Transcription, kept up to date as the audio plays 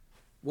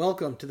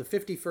Welcome to the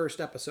 51st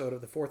episode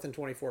of the 4th and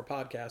 24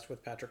 podcast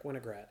with Patrick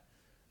Winograd.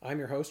 I'm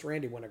your host,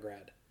 Randy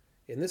Winograd.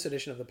 In this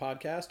edition of the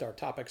podcast, our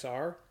topics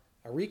are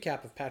a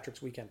recap of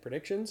Patrick's weekend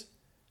predictions,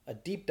 a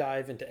deep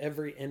dive into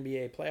every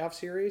NBA playoff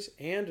series,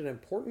 and an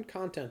important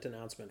content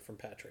announcement from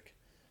Patrick.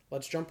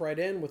 Let's jump right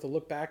in with a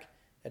look back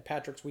at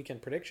Patrick's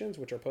weekend predictions,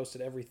 which are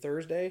posted every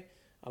Thursday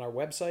on our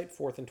website,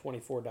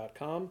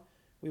 4thand24.com.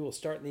 We will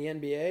start in the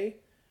NBA,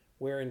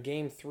 where in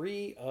Game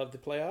 3 of the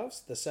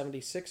playoffs, the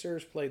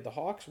 76ers played the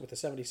Hawks, with the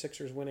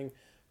 76ers winning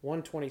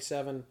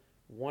 127-111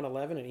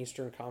 in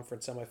Eastern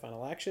Conference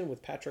semifinal action,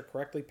 with Patrick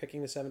correctly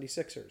picking the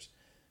 76ers.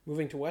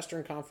 Moving to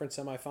Western Conference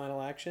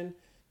semifinal action,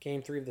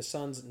 Game 3 of the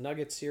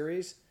Suns-Nuggets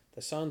series,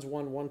 the Suns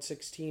won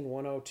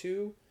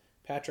 116-102.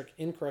 Patrick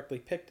incorrectly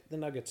picked the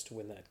Nuggets to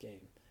win that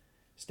game.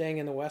 Staying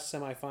in the West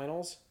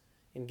semifinals,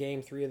 in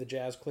Game 3 of the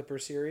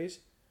Jazz-Clippers series,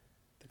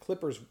 the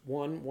Clippers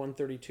won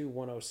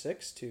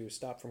 132-106 to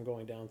stop from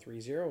going down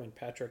 3-0, and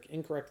Patrick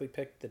incorrectly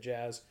picked the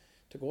Jazz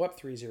to go up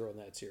 3-0 in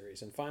that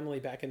series. And finally,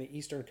 back in the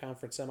Eastern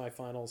Conference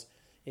semifinals,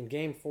 in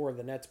Game 4 of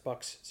the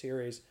Nets-Bucks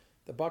series,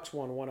 the Bucks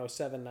won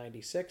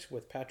 107-96,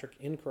 with Patrick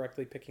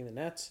incorrectly picking the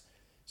Nets.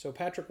 So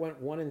Patrick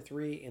went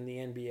 1-3 in the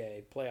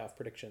NBA playoff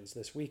predictions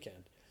this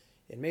weekend.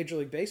 In Major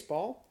League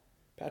Baseball,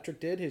 Patrick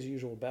did his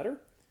usual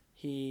better.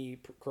 He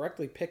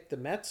correctly picked the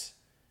Mets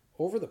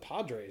over the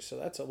Padres, so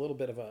that's a little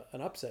bit of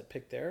an upset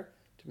pick there.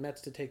 To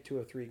Mets to take 2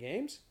 of 3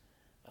 games.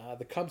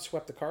 The Cubs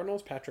swept the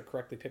Cardinals. Patrick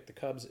correctly picked the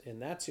Cubs in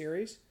that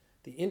series.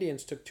 The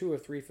Indians took 2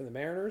 of 3 from the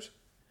Mariners,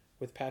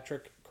 with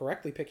Patrick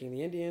correctly picking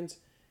the Indians.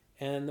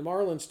 And the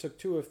Marlins took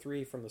 2 of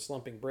 3 from the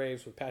slumping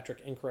Braves, with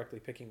Patrick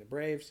incorrectly picking the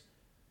Braves,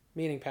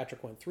 meaning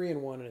Patrick went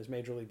 3-1 in his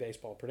Major League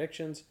Baseball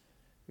predictions,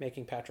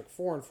 making Patrick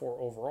 4-4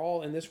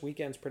 overall in this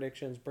weekend's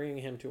predictions, bringing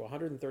him to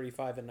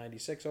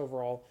 135-96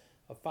 overall,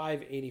 a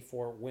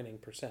 .584 winning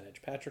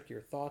percentage. Patrick,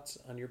 your thoughts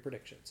on your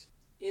predictions?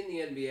 In the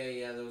NBA,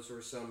 yeah, those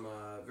were some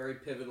very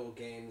pivotal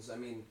games. I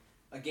mean,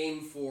 a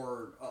Game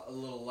 4, a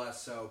little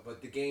less so,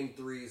 but the Game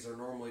 3s are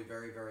normally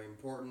very, very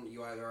important.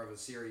 You either have a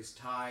series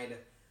tied,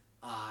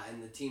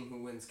 and the team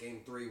who wins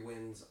Game 3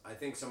 wins, I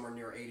think, somewhere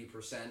near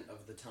 80%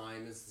 of the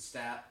time is the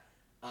stat.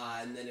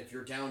 And then if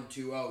you're down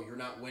 2-0, you're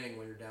not winning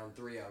when you're down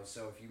 3-0.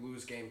 So if you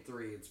lose Game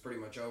 3, it's pretty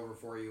much over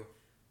for you.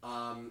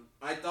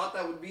 I thought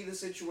that would be the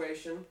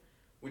situation,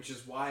 which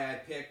is why I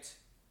picked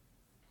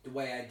the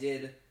way I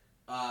did.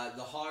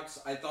 The Hawks,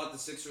 I thought the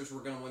Sixers were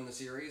going to win the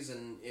series,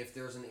 and if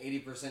there's an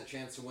 80%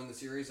 chance to win the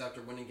series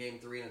after winning Game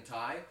 3 in a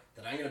tie,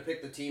 then I'm going to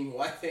pick the team who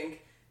I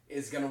think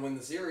is going to win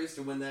the series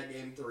to win that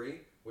Game 3,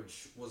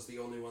 which was the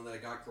only one that I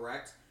got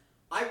correct.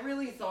 I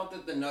really thought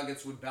that the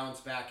Nuggets would bounce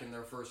back in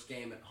their first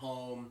game at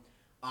home.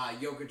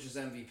 Jokic's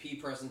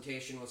MVP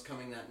presentation was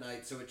coming that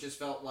night, so it just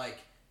felt like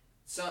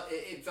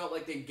it felt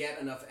like they'd get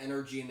enough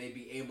energy and they'd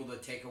be able to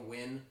take a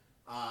win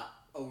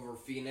over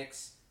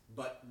Phoenix,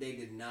 but they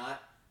did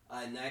not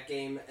in that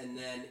game. And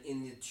then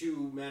in the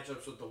 2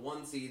 matchups with the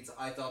 1 seeds,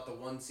 I thought the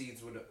 1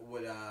 seeds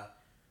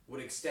would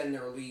extend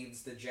their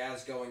leads. The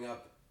Jazz going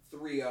up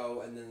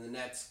 3-0, and then the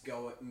Nets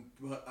going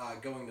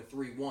to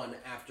 3-1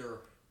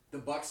 after the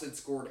Bucks had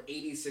scored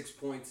 86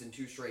 points in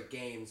 2 straight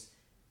games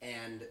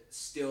and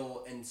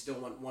still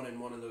went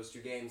 1-1 in those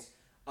 2 games.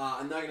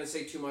 I'm not going to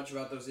say too much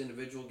about those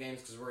individual games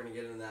because we're going to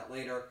get into that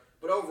later.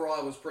 But overall,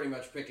 I was pretty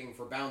much picking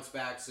for bounce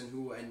backs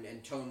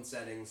and tone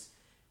settings.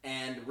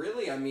 And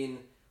really, I mean,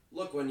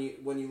 look, when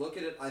you look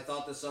at it, I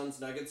thought the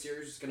Suns-Nuggets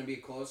series was going to be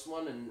a close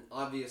one. And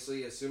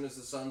obviously, as soon as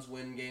the Suns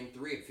win Game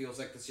 3, it feels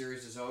like the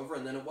series is over.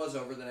 And then it was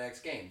over the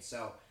next game.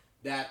 So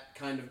that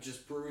kind of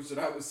just proves what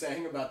I was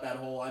saying about that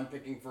whole I'm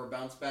picking for a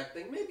bounce back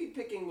thing. Maybe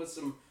picking with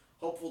some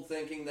hopeful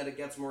thinking that it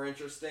gets more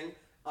interesting.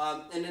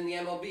 And in the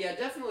MLB, I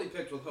definitely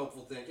picked with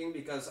hopeful thinking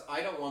because I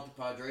don't want the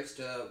Padres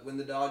to win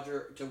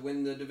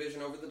the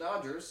division over the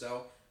Dodgers.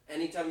 So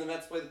anytime the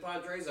Mets play the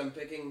Padres, I'm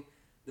picking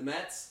the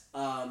Mets.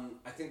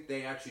 I think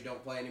they actually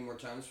don't play any more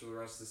times for the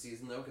rest of the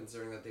season, though,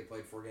 considering that they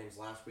played 4 games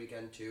last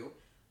weekend too.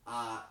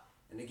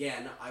 And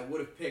again, I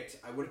would have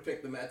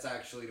picked the Mets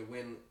actually to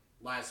win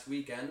last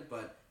weekend,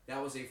 but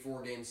that was a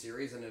 4-game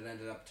series and it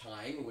ended up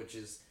tying, which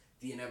is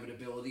the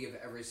inevitability of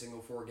every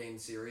single 4-game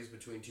series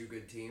between 2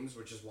 good teams,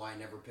 which is why I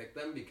never picked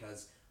them,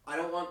 because I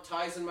don't want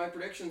ties in my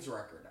predictions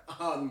record.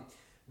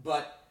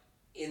 But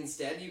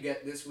instead, you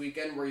get this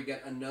weekend where you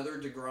get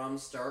another DeGrom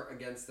start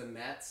against the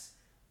Mets,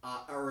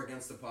 or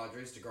against the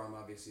Padres. DeGrom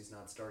obviously is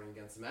not starting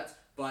against the Mets.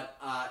 But,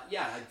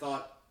 yeah, I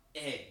thought,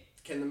 hey,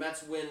 can the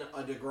Mets win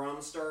a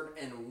DeGrom start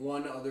and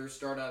one other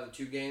start out of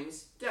 2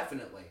 games?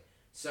 Definitely.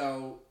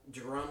 So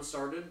DeGrom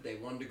started, they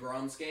won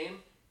DeGrom's game,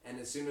 and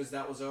as soon as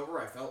that was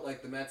over, I felt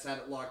like the Mets had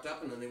it locked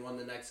up, and then they won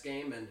the next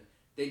game, and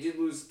they did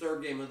lose the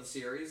 3rd game of the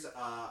series,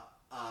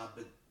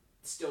 but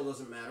still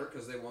doesn't matter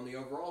because they won the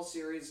overall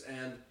series,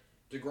 and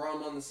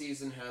DeGrom on the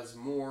season has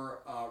more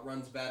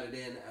runs batted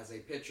in as a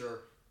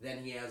pitcher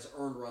than he has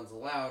earned runs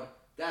allowed.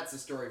 That's a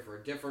story for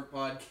a different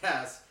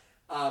podcast.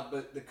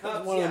 But the Cubs,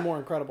 That's one of the more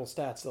incredible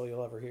stats, though,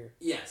 you'll ever hear.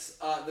 Yes.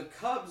 The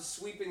Cubs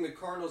sweeping the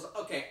Cardinals.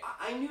 Okay,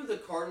 I knew the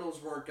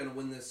Cardinals weren't going to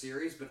win this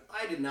series, but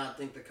I did not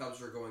think the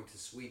Cubs were going to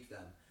sweep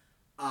them.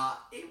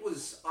 It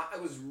was. I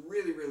was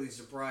really, really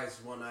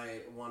surprised when I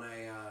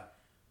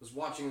was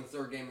watching the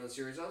third game of the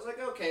series. I was like,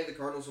 okay, the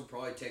Cardinals will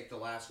probably take the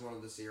last one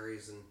of the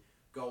series and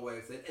go away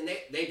with it, and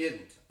they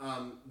didn't.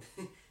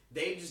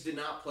 They just did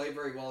not play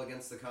very well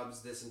against the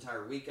Cubs this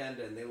entire weekend,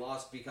 and they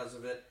lost because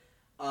of it.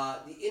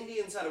 The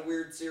Indians had a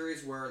weird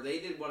series where they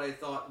did what I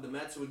thought the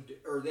Mets would,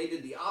 or they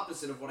did the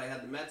opposite of what I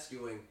had the Mets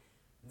doing.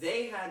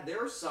 They had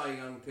their Cy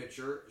Young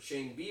pitcher,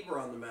 Shane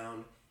Bieber, on the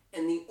mound,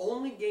 and the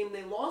only game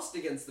they lost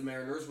against the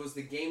Mariners was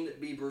the game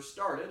that Bieber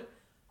started,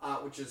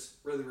 which is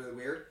really, really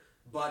weird.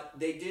 But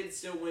they did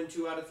still win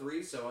 2 out of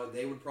 3, so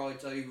they would probably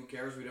tell you, who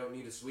cares, we don't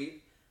need a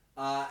sweep.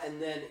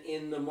 And then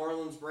in the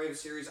Marlins-Braves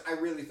series, I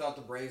really thought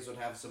the Braves would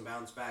have some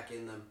bounce back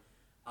in them.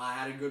 I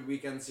had a good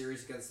weekend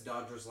series against the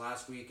Dodgers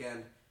last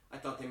weekend. I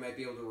thought they might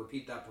be able to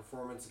repeat that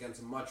performance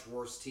against a much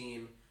worse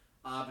team,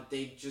 but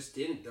they just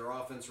didn't. Their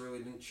offense really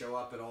didn't show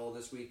up at all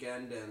this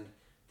weekend, and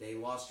they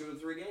lost 2 of the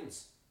 3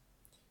 games.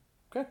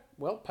 Okay,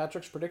 well,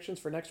 Patrick's predictions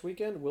for next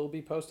weekend will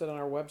be posted on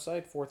our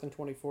website,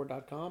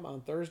 4thand24.com,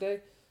 on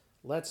Thursday.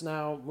 Let's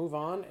now move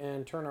on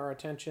and turn our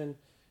attention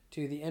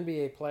to the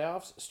NBA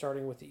playoffs,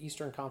 starting with the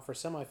Eastern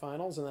Conference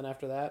semifinals, and then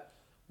after that,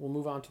 we'll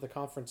move on to the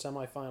conference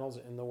semifinals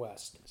in the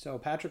West. So,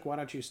 Patrick, why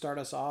don't you start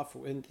us off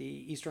in the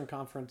Eastern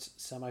Conference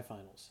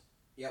semifinals?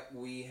 Yep,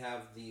 we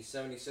have the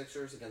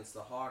 76ers against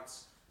the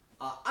Hawks.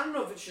 I don't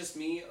know if it's just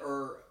me,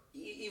 or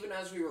even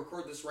as we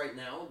record this right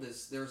now,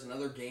 there's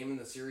another game in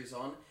the series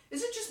on.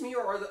 Is it just me,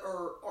 or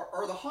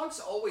are the Hawks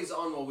always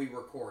on while we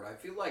record? I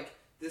feel like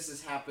this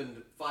has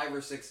happened 5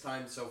 or 6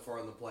 times so far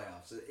in the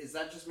playoffs. Is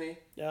that just me?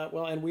 Yeah,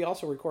 well, and we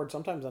also record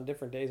sometimes on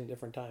different days and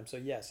different times. So,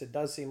 yes, it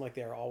does seem like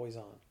they are always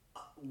on.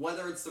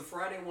 Whether it's the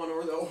Friday one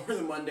or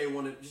the Monday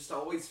one, it just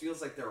always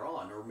feels like they're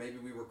on. Or maybe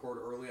we record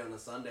early on the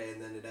Sunday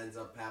and then it ends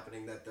up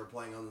happening that they're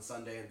playing on the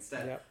Sunday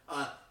instead. Yep.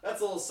 That's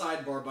a little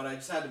sidebar, but I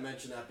just had to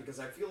mention that because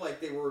I feel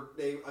like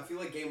I feel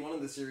like game 1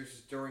 of the series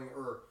was during,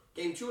 or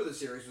game 2 of the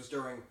series was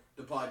during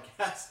the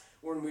podcast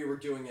when we were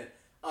doing it.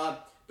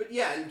 But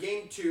yeah, in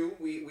game 2,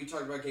 we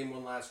talked about game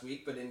 1 last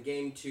week, but in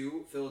game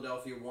 2,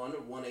 Philadelphia won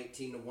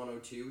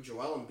 118-102.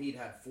 Joel Embiid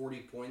had 40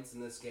 points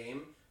in this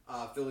game.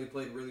 Philly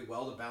played really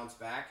well to bounce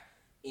back.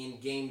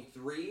 In game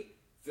 3,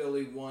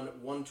 Philly won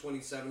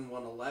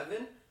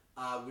 127-111,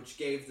 which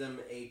gave them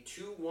a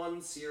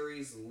 2-1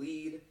 series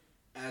lead,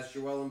 as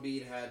Joel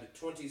Embiid had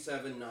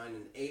 27, 9,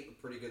 and 8,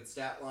 a pretty good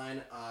stat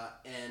line,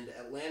 and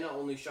Atlanta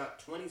only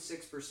shot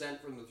 26%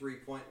 from the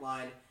three-point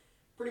line.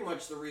 Pretty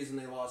much the reason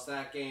they lost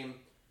that game.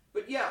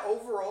 But yeah,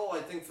 overall,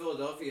 I think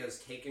Philadelphia has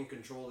taken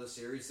control of the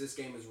series. This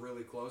game is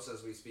really close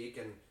as we speak,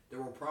 and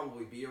there will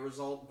probably be a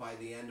result by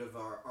the end of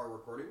our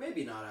recording.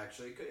 Maybe not,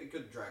 actually. It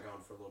could drag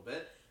on for a little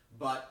bit.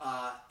 But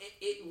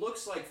it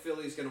looks like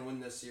Philly's going to win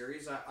this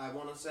series, I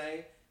want to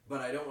say.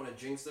 But I don't want to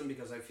jinx them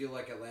because I feel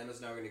like Atlanta's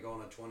now going to go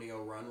on a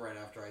 20-0 run right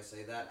after I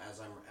say that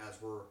as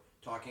we're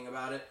talking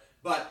about it.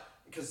 But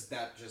because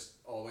that just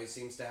always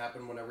seems to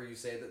happen whenever you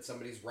say that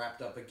somebody's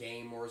wrapped up a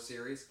game or a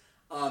series.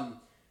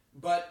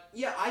 But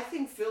yeah, I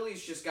think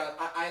Philly's just got.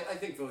 I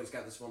think Philly's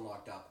got this one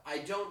locked up. I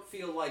don't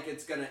feel like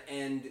it's going to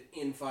end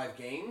in 5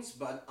 games,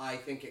 but I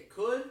think it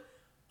could.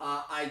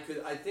 I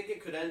think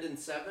it could end in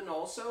 7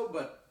 also,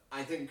 but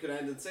I think it could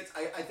end in 6.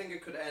 I think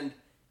it could end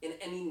in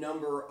any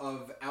number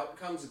of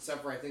outcomes,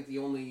 except for I think the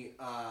only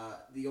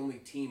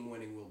team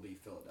winning will be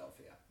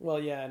Philadelphia. Well,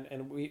 yeah,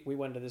 and we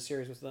went into this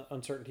series with the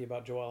uncertainty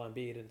about Joel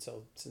Embiid, and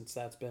so since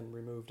that's been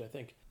removed, I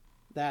think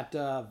that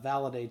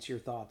validates your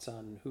thoughts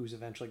on who's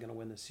eventually going to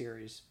win this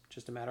series.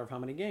 Just a matter of how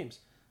many games.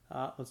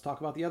 Let's talk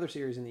about the other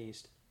series in the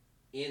East.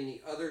 In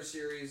the other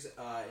series,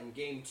 in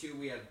Game 2,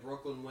 we had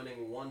Brooklyn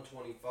winning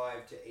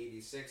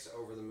 125-86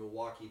 over the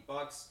Milwaukee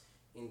Bucks.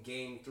 In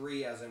Game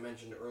 3, as I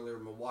mentioned earlier,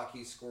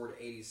 Milwaukee scored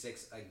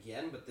 86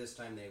 again, but this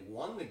time they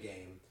won the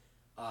game,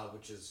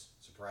 which is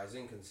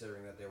surprising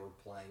considering that they were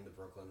playing the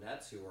Brooklyn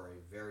Nets, who are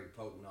a very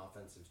potent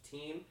offensive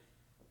team.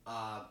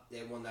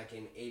 They won that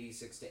game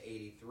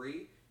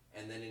 86-83.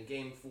 And then in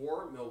Game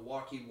 4,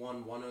 Milwaukee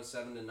won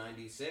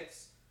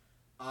 107-96.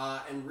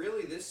 And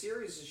really, this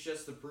series is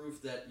just the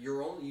proof that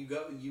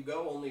you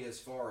go only as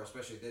far,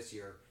 especially this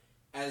year,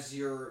 as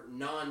your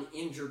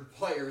non-injured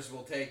players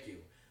will take you.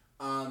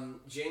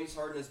 James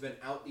Harden has been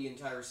out the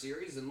entire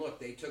series, and look,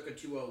 they took a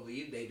 2-0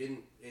 lead. They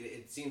didn't.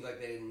 It seems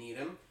like they didn't need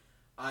him.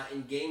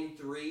 In Game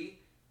 3,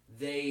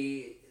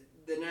 the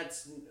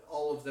Nets,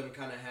 all of them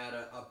kind of had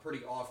a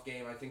pretty off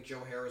game. I think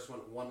Joe Harris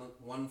went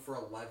 1 for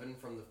 11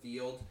 from the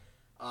field.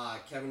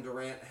 Kevin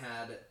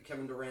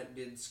Durant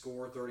did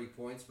score 30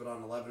 points, but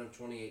on 11 of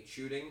 28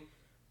 shooting.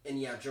 And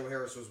yeah, Joe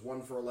Harris was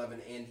 1 for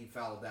 11, and he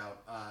fouled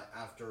out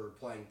after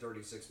playing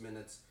 36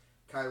 minutes.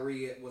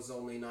 Kyrie was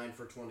only 9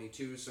 for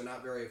 22, so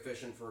not very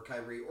efficient for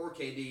Kyrie or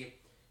KD.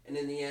 And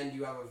in the end,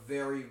 you have a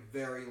very,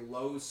 very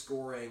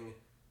low-scoring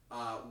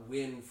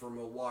win for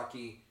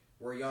Milwaukee,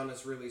 where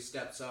Giannis really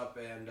steps up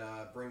and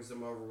brings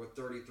them over with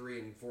 33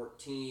 and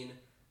 14.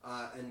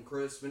 And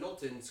Chris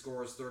Middleton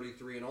scores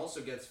 33 and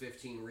also gets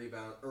 15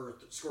 rebounds, or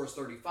scores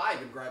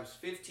 35 and grabs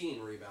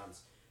 15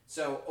 rebounds.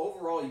 So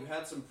overall, you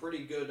had some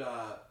pretty good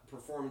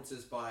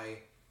performances by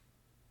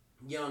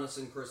Giannis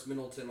and Chris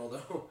Middleton,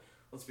 although,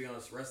 let's be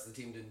honest, the rest of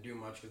the team didn't do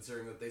much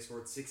considering that they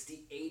scored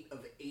 68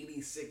 of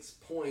 86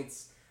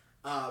 points.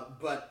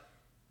 But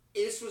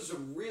this was a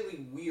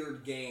really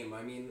weird game.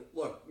 I mean,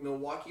 look,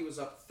 Milwaukee was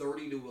up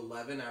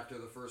 30-11 after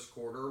the first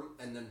quarter,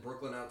 and then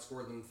Brooklyn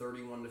outscored them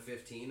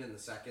 31-15 in the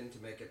second to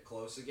make it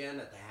close again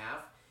at the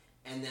half.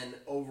 And then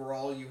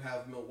overall, you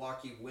have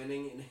Milwaukee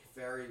winning in a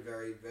very,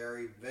 very,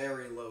 very,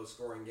 very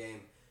low-scoring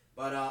game.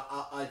 But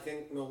I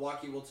think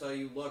Milwaukee will tell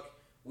you, look,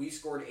 we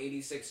scored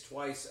 86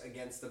 twice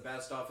against the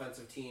best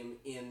offensive team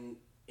in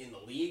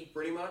the league,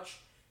 pretty much,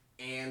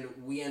 and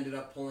we ended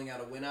up pulling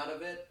out a win out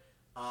of it.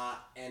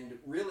 And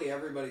really,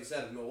 everybody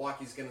said if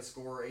Milwaukee's going to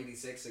score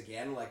 86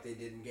 again, like they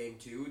did in Game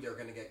 2, they're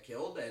going to get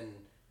killed. And,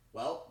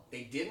 well,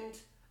 they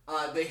didn't.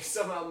 They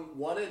somehow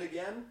won it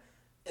again.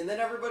 And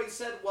then everybody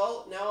said,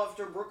 well, now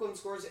after Brooklyn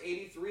scores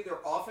 83, their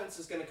offense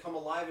is going to come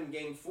alive in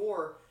Game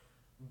 4.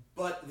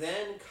 But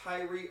then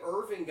Kyrie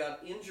Irving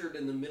got injured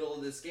in the middle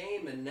of this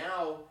game, and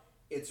now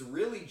it's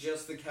really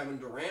just the Kevin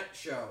Durant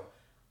show.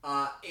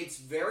 It's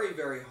very,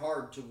 very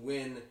hard to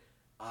win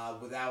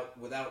without.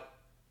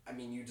 I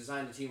mean, you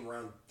designed a team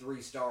around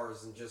 3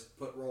 stars and just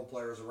put role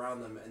players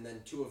around them, and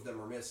then 2 of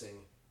them are missing.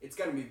 It's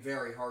going to be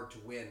very hard to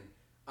win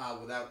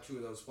without 2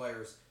 of those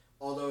players.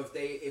 Although if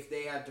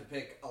they had to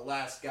pick a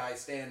last guy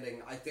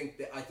standing, I think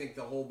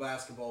the whole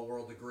basketball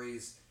world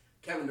agrees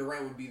Kevin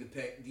Durant would be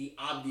the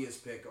obvious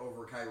pick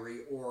over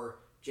Kyrie or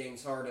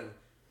James Harden.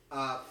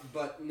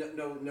 But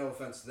no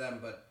offense to them,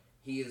 but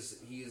he was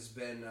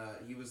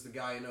the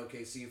guy in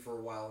OKC for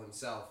a while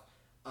himself.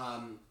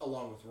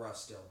 Along with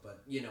Russ still,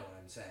 but you know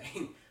what I'm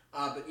saying.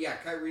 But yeah,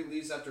 Kyrie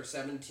leaves after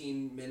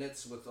 17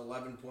 minutes with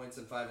 11 points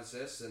and 5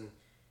 assists, and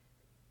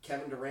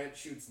Kevin Durant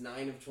shoots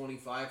 9 of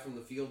 25 from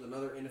the field,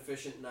 another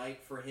inefficient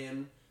night for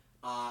him.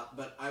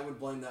 But I would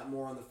blame that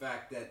more on the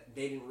fact that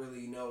they didn't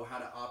really know how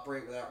to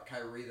operate without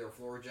Kyrie, their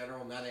floor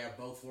general. Now they have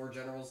both floor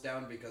generals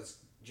down because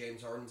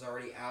James Harden's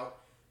already out.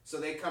 So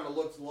they kind of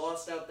looked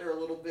lost out there a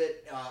little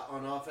bit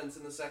on offense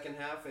in the second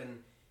half,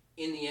 and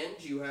in the end,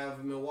 you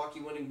have Milwaukee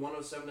winning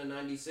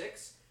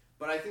 107-96.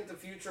 But I think the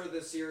future of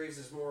this series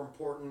is more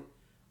important.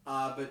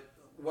 But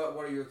what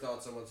are your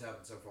thoughts on what's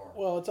happened so far?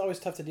 Well, it's always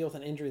tough to deal with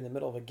an injury in the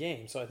middle of a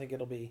game, so I think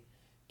it'll be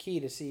key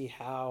to see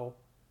how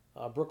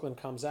Brooklyn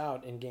comes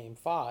out in Game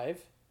 5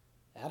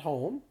 at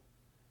home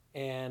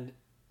and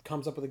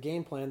comes up with a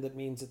game plan that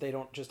means that they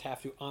don't just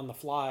have to, on the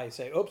fly,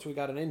 say, oops, we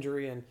got an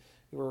injury and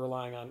we're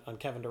relying on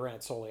Kevin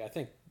Durant solely. I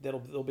think they'll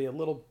be a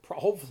little,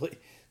 hopefully,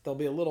 they'll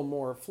be a little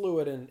more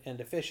fluid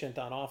and efficient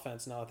on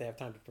offense now that they have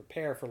time to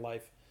prepare for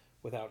life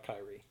without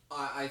Kyrie.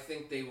 I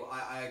think they will.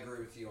 I agree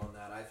with you on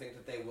that. I think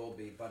that they will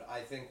be. But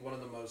I think one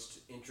of the most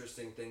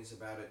interesting things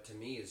about it to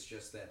me is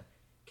just that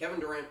Kevin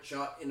Durant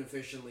shot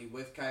inefficiently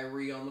with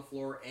Kyrie on the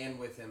floor and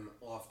with him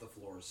off the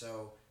floor.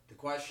 So the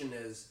question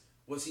is,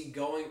 was he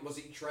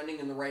trending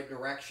in the right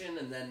direction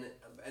and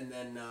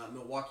then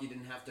Milwaukee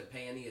didn't have to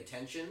pay any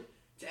attention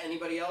to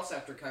anybody else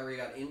after Kyrie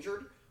got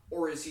injured?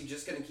 Or is he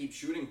just going to keep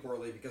shooting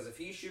poorly? Because if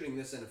he's shooting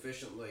this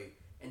inefficiently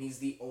and he's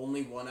the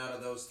only one out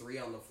of those 3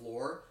 on the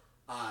floor,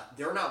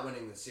 they're not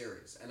winning the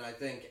series. And I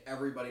think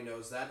everybody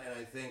knows that. And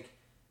I think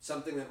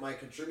something that might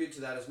contribute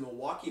to that is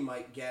Milwaukee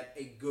might get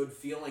a good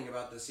feeling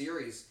about the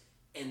series.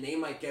 And they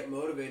might get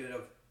motivated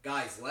of,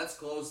 guys, let's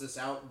close this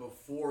out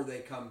before they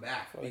come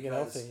back. Well,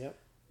 because healthy, yep.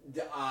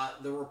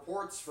 The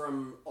reports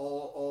from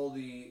all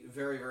the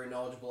very, very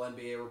knowledgeable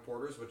NBA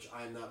reporters, which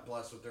I'm not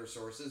blessed with their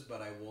sources,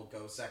 but I will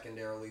go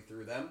secondarily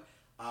through them.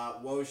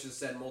 Woj has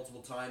said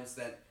multiple times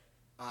that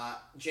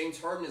James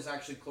Harden is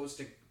actually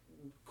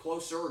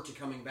closer to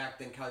coming back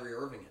than Kyrie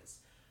Irving is,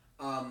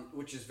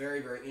 which is very,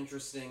 very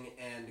interesting.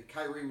 And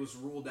Kyrie was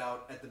ruled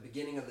out at the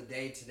beginning of the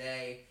day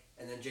today,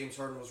 and then James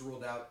Harden was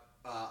ruled out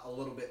a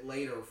little bit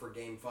later for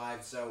Game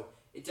 5. So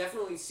it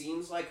definitely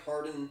seems like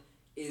Harden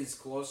is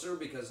closer,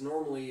 because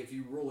normally if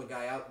you rule a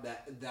guy out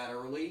that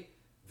early,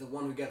 the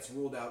one who gets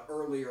ruled out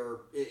earlier,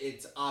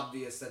 it's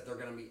obvious that they're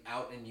going to be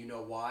out, and you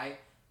know why.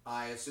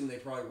 I assume they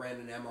probably ran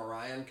an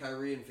MRI on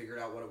Kyrie and figured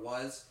out what it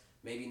was.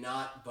 Maybe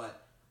not,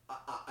 but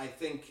I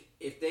think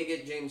if they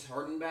get James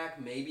Harden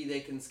back, maybe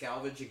they can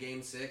salvage a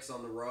Game 6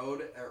 on the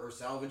road,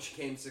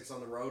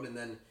 and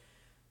then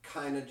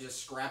kind of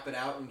just scrap it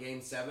out in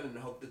Game 7 and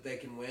hope that they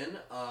can win.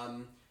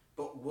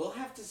 But we'll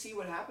have to see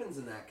what happens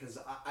in that, because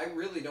I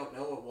really don't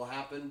know what will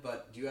happen.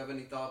 But do you have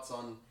any thoughts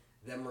on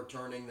them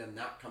returning, them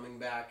not coming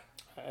back?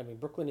 I mean,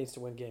 Brooklyn needs to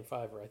win Game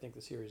 5 or I think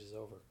the series is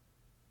over.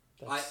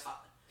 That's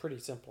pretty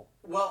simple.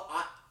 Well,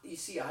 you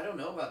see, I don't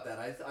know about that.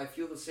 I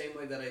feel the same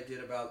way that I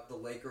did about the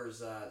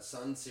Lakers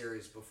Suns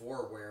series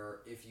before,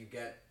 where if you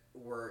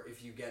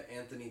get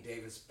Anthony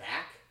Davis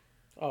back,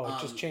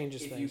 it just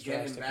changes things. If you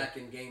get him back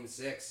in Game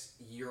 6,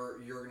 you're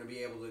going to be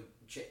able to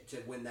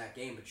win that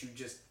game, but you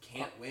just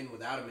can't win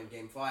without him in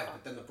Game 5.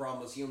 But then the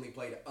problem was he only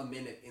played a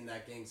minute in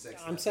that Game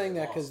 6. I'm saying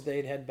that because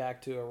they'd head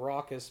back to a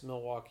raucous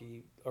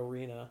Milwaukee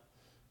arena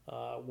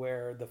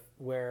where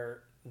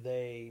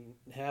they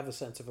have a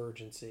sense of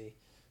urgency.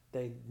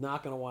 They're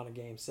not going to want a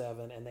Game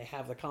 7, and they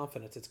have the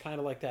confidence. It's kind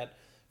of like that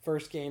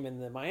first game in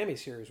the Miami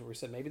series where we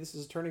said maybe this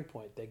is a turning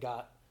point. They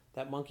got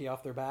that monkey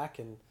off their back,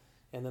 and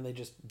then they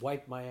just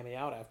wiped Miami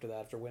out after that,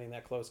 after winning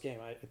that close game.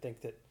 I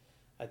think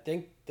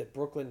that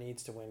Brooklyn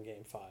needs to win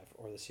Game 5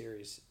 or the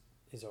series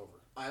is over.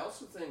 I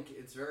also think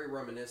it's very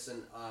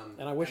reminiscent.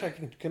 And I wish I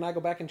can I go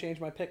back and change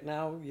my pick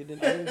now? I didn't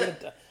get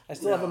it. I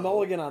still have a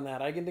mulligan on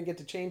that. I didn't get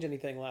to change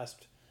anything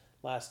last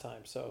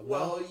time. So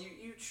well,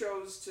 you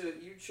chose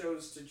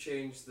to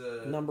change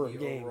the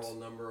overall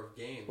number of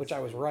games, which I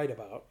was right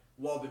about.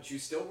 Well, but you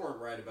still weren't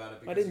right about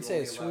it because I didn't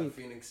say you only allowed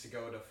sweep. Phoenix to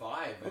go to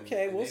 5.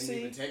 Okay, we'll didn't see.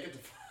 Even take it to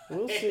 5.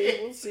 We'll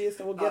see.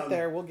 So we'll get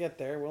there. We'll get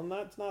there. Well,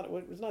 it's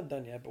not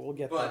done yet, but we'll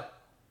get there.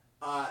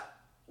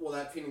 Well,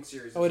 that Phoenix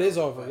series. It is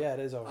over. Yeah, it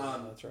is over.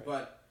 That's right.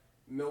 But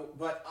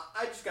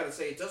I just got to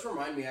say, it does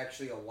remind me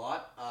actually a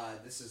lot.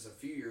 This is a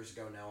few years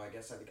ago now, I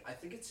guess. I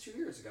think it's 2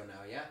 years ago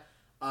now. Yeah,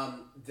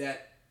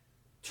 that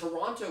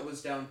Toronto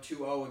was down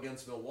 2-0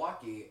 against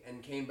Milwaukee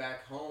and came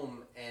back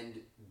home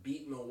and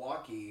beat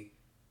Milwaukee,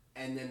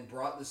 and then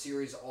brought the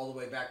series all the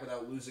way back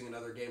without losing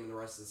another game in the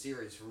rest of the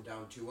series from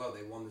down 2-0.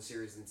 They won the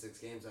series in 6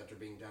 games after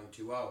being down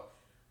 2-0.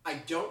 I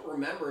don't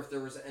remember if there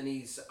was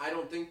any. I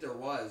don't think there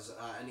was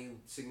any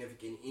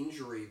significant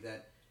injury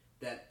that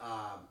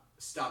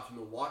stopped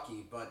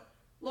Milwaukee. But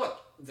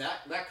look,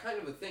 that kind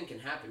of a thing can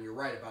happen. You're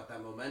right about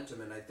that momentum,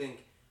 and I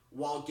think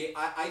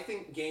I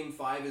think Game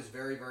 5 is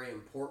very, very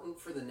important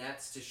for the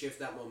Nets to shift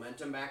that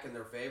momentum back in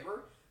their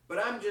favor.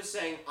 But I'm just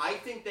saying, I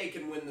think they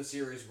can win the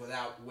series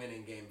without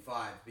winning Game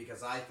 5,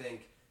 because I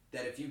think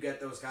that if you get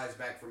those guys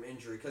back from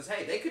injury, because,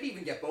 hey, they could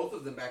even get both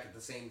of them back at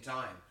the same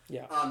time.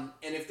 Yeah.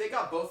 And if they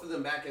got both of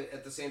them back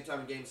at the same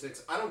time in Game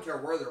 6, I don't care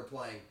where they're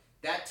playing,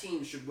 that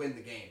team should win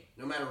the game,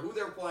 no matter who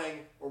they're playing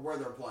or where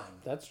they're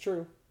playing. That's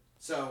true.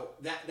 So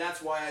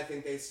that's why I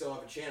think they still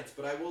have a chance.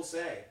 But I will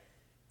say,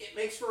 it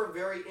makes for a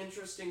very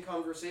interesting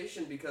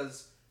conversation,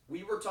 because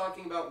we were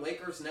talking about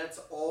Lakers-Nets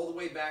all the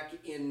way back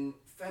in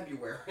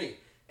February,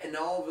 and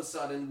now all of a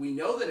sudden we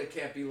know that it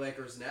can't be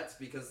Lakers-Nets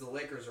because the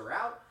Lakers are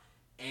out.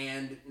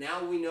 And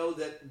now we know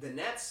that the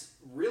Nets,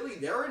 really,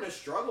 they're in a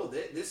struggle.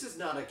 This is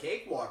not a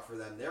cakewalk for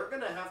them. They're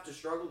going to have to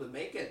struggle to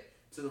make it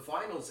to the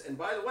finals. And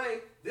by the way,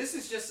 this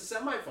is just the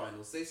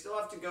semifinals. They still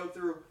have to go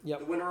through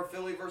the winner of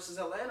Philly versus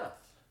Atlanta.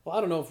 Well, I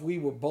don't know if we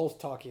were both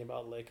talking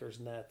about Lakers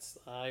Nets.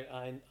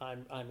 I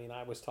mean,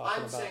 I was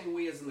talking about. I'm saying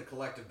we as in the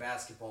collective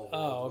basketball world.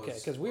 Oh, okay,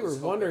 because we were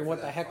wondering what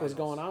the heck was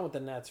going on with the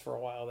Nets for a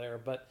while there.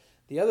 But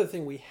the other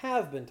thing we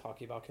have been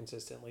talking about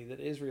consistently that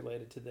is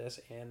related to this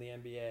and the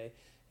NBA,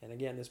 and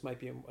again, this might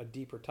be a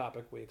deeper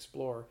topic we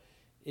explore,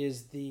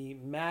 is the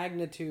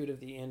magnitude of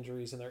the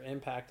injuries and their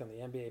impact on the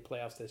NBA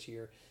playoffs this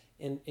year,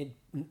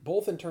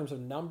 both in terms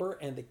of number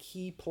and the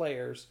key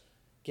players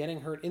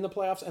getting hurt in the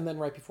playoffs and then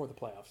right before the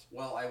playoffs.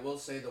 Well, I will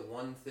say the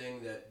one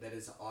thing that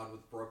is odd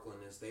with Brooklyn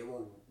is they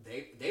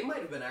might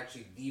have been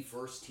actually the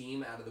first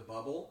team out of the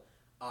bubble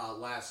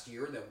last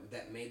year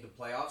that made the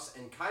playoffs,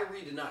 and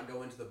Kyrie did not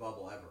go into the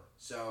bubble ever.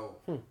 So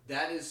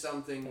that is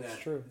something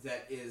that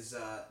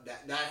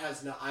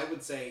has no. I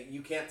would say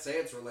you can't say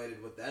it's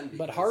related with them.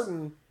 But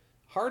Harden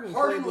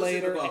played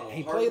later.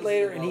 He played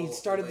later, and he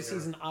started the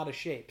season out of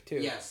shape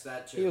too. Yes,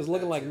 that too. He was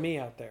looking like me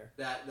out there.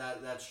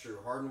 That's true.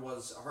 Harden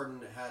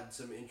had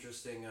some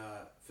interesting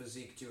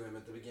physique to him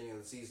at the beginning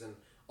of the season.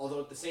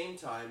 Although at the same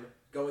time,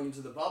 going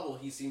into the bubble,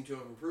 he seemed to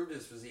have improved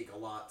his physique a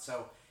lot.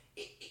 So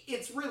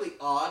it's really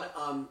odd.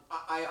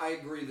 I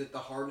agree that the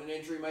Harden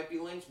injury might be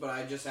linked, but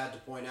I just had to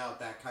point out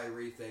that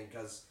Kyrie thing,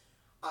 because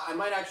I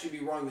might actually be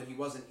wrong that he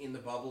wasn't in the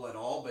bubble at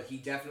all, but he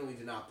definitely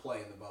did not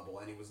play in the bubble,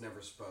 and he was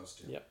never supposed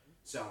to. Yep.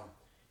 So,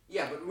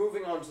 yeah, but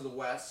moving on to the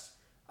West,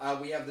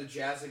 we have the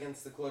Jazz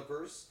against the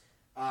Clippers.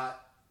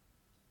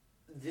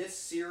 This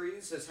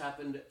series has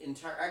happened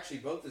actually,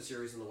 both the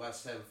series in the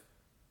West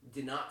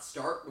did not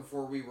start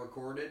before we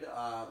recorded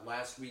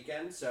last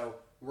weekend, so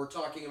we're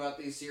talking about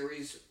these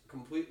series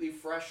completely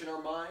fresh in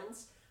our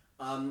minds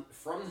from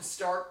the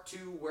start to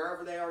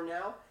wherever they are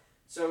now.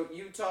 So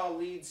Utah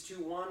leads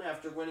 2-1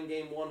 after winning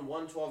Game 1,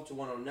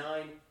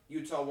 112-109.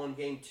 Utah won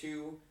Game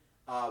 2,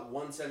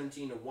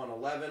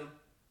 117-111.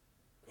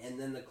 And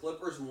then the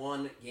Clippers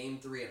won Game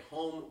 3 at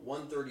home,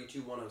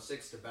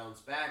 132-106 to bounce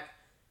back.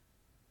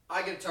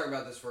 I got to talk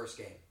about this first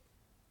game.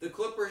 The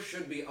Clippers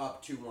should be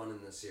up 2-1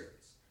 in this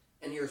series.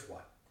 And here's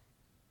why.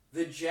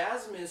 The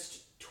Jazz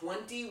missed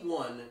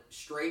 21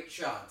 straight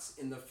shots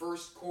in the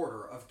first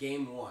quarter of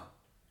Game 1.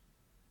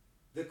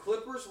 The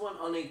Clippers went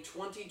on a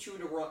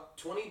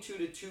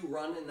 22-2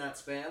 run in that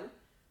span,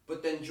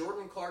 but then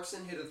Jordan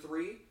Clarkson hit a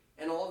 3,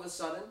 and all of a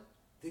sudden,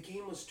 the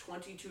game was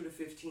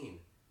 22-15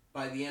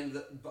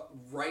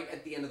 right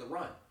at the end of the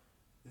run.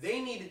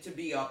 They needed to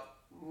be up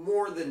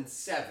more than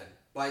 7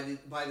 by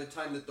the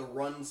time that the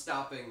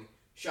run-stopping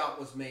shot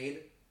was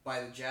made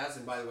by the Jazz.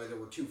 And by the way, there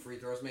were 2 free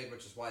throws made,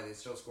 which is why they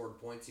still scored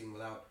points even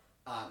without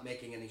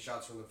making any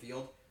shots from the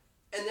field.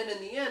 And then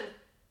in the end,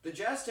 the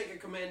Jazz take a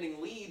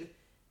commanding lead,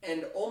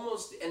 and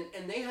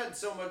they had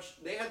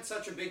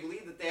such a big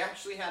lead that they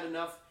actually had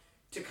enough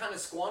to kind of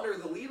squander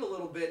the lead a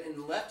little bit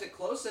and left it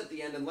close at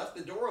the end and left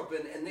the door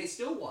open, and they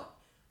still won.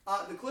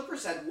 The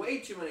Clippers had way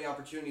too many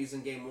opportunities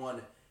in Game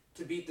 1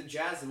 to beat the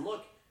Jazz. And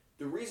look,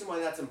 the reason why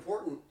that's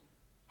important,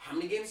 how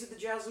many games did the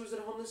Jazz lose at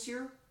home this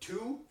year?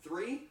 2?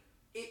 3?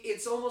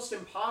 It's almost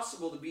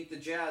impossible to beat the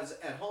Jazz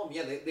at home.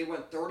 Yeah, they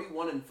went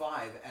 31-5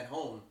 at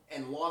home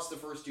and lost the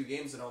first 2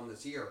 games at home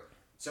this year.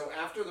 So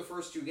after the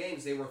first 2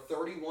 games, they were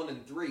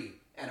 31-3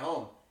 at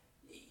home.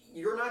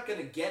 You're not going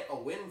to get a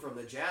win from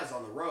the Jazz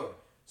on the road.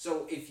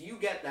 So if you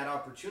get that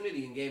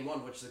opportunity in Game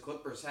 1, which the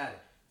Clippers had,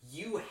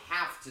 you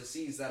have to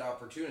seize that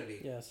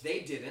opportunity. Yes.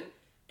 They didn't,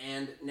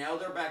 and now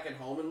they're back at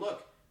home. And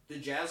look, the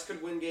Jazz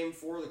could win Game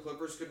 4. The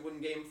Clippers could win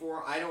Game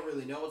 4. I don't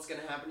really know what's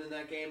going to happen in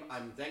that game.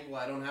 I'm thankful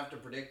I don't have to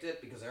predict it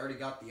because I already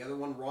got the other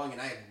one wrong,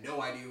 and I have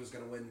no idea who's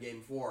going to win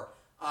Game 4.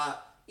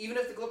 Even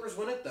if the Clippers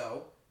win it,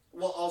 though,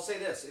 well, I'll say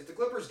this. If the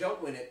Clippers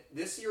don't win it,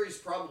 this series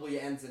probably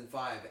ends in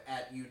 5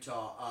 at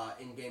Utah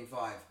in Game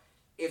 5.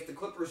 If the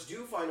Clippers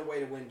do find a way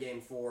to win Game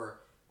 4...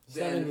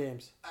 7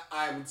 games.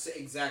 I would say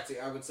exactly.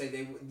 I would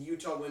say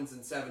Utah wins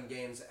in 7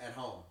 games at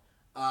home.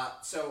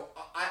 So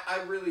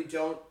I really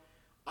don't.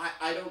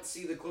 I don't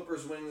see the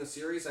Clippers winning the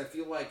series. I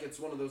feel like it's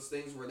one of those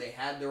things where they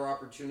had their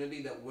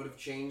opportunity that would have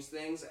changed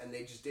things, and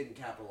they just didn't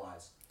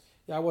capitalize.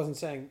 Yeah, I wasn't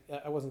saying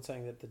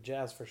that the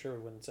Jazz for sure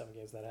would win 7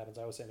 games. That happens.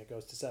 I was saying it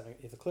goes to 7.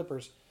 If the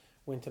Clippers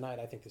win tonight,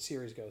 I think the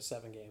series goes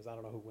 7 games. I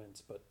don't know who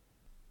wins, but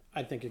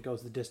I think it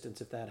goes the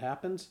distance if that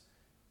happens.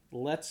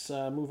 Let's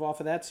move off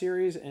of that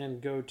series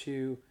and go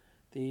to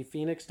the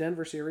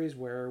Phoenix-Denver series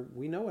where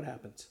we know what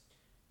happens.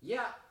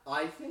 Yeah,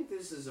 I think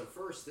this is a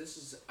first. This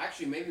is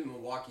actually maybe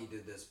Milwaukee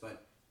did this,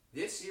 but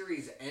this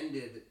series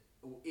ended.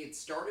 It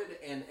started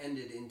and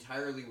ended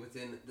entirely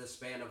within the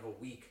span of a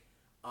week.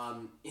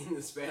 In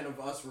the span of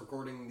us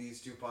recording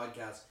these 2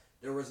 podcasts,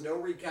 there was no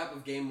recap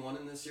of Game 1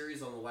 in this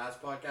series on the last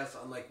podcast,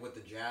 unlike with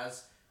the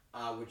Jazz,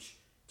 which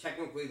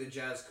technically the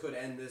Jazz could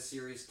end this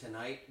series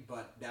tonight,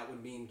 but that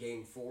would mean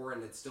Game 4,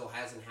 and it still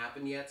hasn't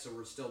happened yet, so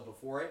we're still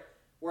before it.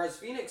 Whereas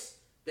Phoenix,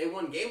 they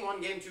won Game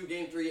 1, Game 2,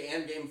 Game 3,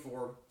 and Game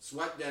 4,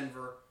 swept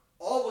Denver,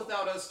 all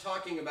without us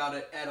talking about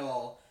it at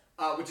all,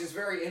 which is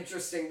very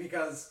interesting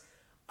because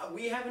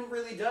we haven't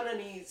really done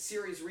any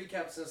series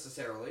recaps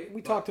necessarily.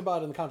 We talked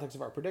about it in the context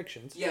of our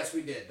predictions. Yes,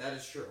 we did. That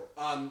is true.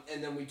 And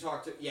then we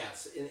talked,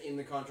 in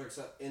the context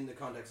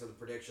of the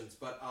predictions.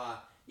 But,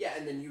 yeah,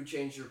 and then you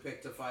changed your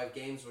pick to 5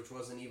 games, which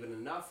wasn't even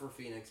enough for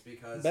Phoenix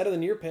because... Better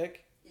than your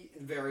pick.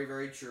 Very,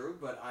 very true,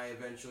 but I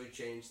eventually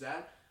changed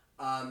that.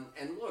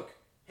 And look,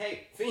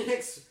 hey,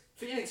 Phoenix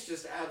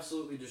just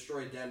absolutely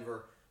destroyed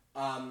Denver.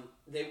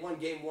 They won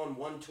Game 1,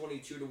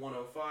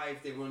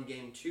 122-105. They won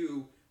Game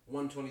 2,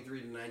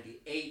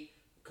 123-98.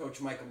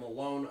 Coach Michael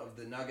Malone of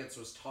the Nuggets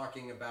was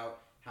talking about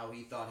how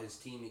he thought his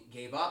team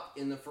gave up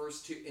in the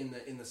first 2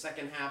 in the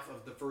second half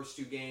of the first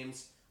 2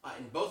 games,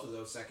 in both of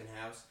those second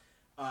halves.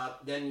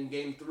 Then in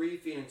Game 3,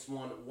 Phoenix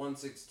won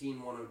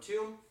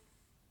 116-102.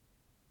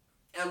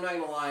 And I'm not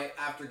going to lie,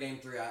 after Game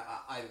 3,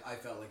 I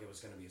felt like it was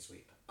going to be a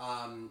sweep.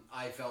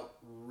 I felt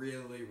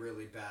really,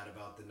 really bad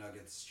about the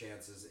Nuggets'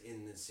 chances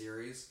in this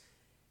series.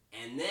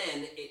 And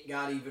then it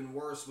got even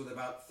worse with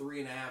about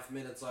 3.5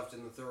 minutes left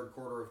in the third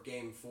quarter of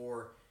Game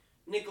 4.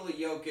 Nikola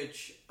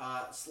Jokic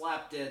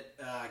slapped at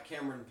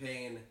Cameron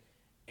Payne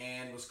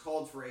and was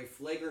called for a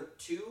flagrant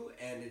 2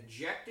 and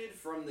ejected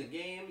from the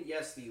game.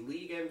 Yes, the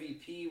league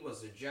MVP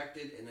was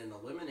ejected in an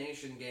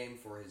elimination game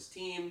for his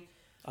team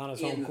On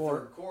his in home the court.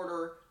 third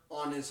quarter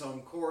on his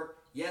home court.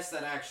 Yes,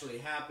 that actually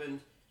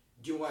happened.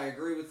 Do I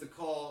agree with the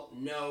call?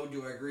 No.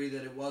 Do I agree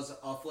that it was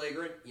a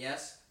flagrant?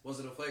 Yes. Was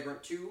it a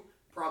flagrant 2?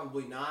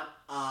 Probably not.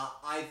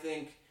 I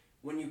think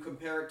when you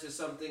compare it to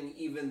something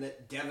even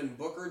that Devin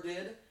Booker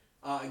did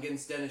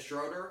against Dennis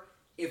Schroeder,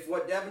 if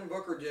what Devin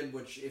Booker did,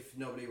 which if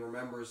nobody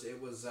remembers,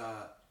 it was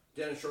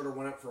Dennis Schroeder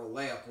went up for a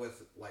layup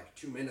with like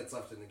 2 minutes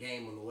left in the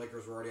game when the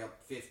Lakers were already up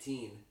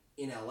 15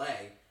 in LA.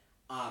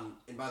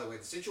 And by the way,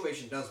 the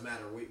situation does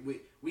matter.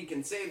 We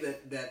can say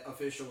that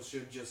officials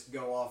should just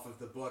go off of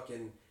the book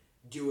and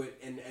do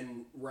it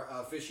and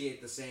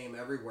officiate the same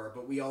everywhere,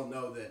 but we all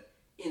know that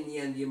in the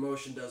end the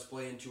emotion does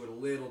play into it a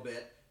little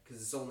bit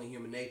because it's only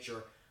human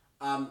nature.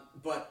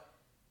 But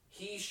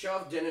he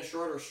shoved Dennis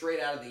Schroeder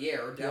straight out of the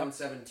air, down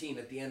 17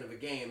 at the end of a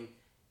game,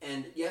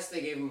 and yes,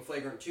 they gave him a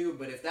flagrant 2,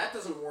 but if that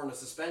doesn't warrant a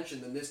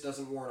suspension, then this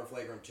doesn't warrant a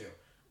flagrant 2.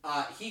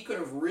 He could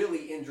have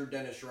really injured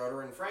Dennis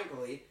Schroeder, and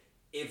frankly,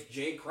 if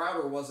Jay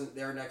Crowder wasn't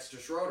there next to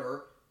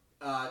Schroeder,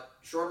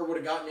 Schroeder would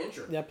have gotten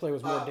injured. That play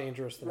was more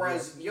dangerous than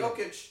whereas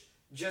Jokic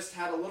just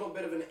had a little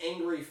bit of an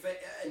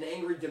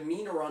angry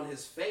demeanor on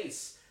his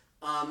face,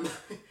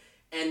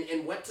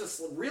 and went to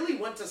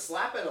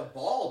slap at a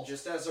ball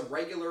just as a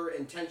regular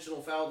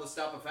intentional foul to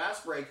stop a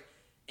fast break,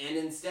 and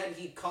instead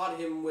he caught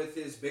him with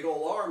his big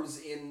ol' arms.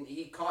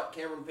 He caught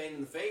Cameron Payne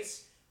in the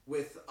face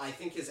with, I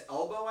think, his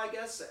elbow, I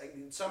guess,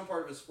 some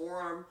part of his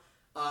forearm,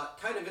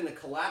 kind of in a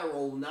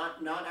collateral,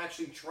 not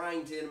actually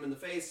trying to hit him in the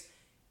face,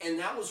 and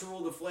that was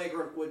ruled a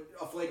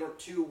flagrant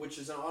 2, which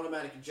is an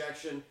automatic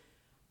ejection.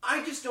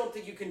 I just don't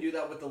think you can do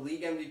that with the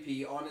league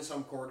MVP on his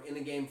home court in a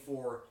Game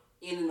 4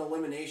 in an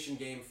elimination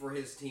game for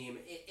his team.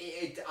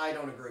 I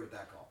don't agree with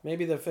that call.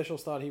 Maybe the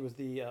officials thought he was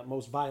the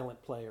most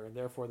violent player, and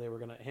therefore they were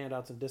going to hand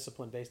out some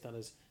discipline based on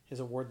his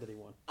award that he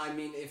won. I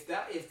mean, if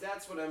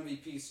that's what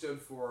MVP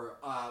stood for,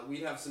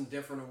 we'd have some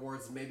different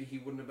awards. Maybe he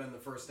wouldn't have been the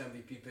first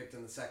MVP picked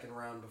in the second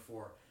round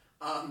before.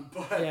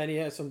 But yeah, and he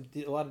has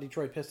a lot of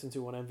Detroit Pistons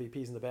who won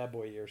MVPs in the bad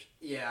boy years.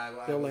 Yeah,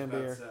 Bill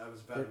Laimbeer, I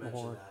was about to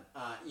mention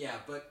that. Yeah,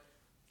 but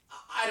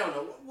I don't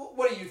know.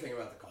 What do you think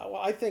about the call?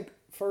 Well, I think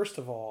first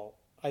of all,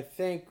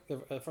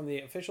 from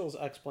the officials'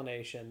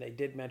 explanation, they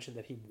did mention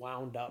that he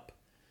wound up,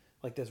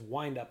 like this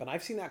wind up, and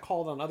I've seen that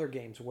called on other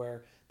games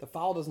where the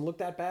foul doesn't look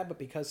that bad, but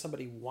because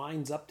somebody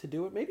winds up to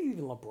do it, maybe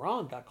even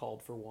LeBron got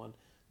called for one.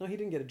 No, he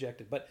didn't get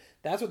ejected, but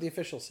that's what the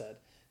official said.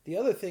 The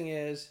other thing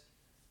is,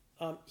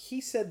 he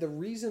said the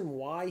reason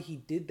why he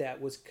did that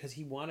was because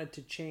he wanted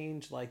to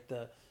change like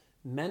the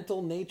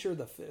mental nature,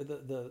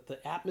 the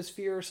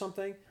atmosphere or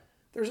something.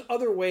 There's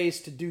other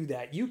ways to do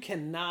that. You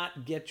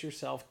cannot get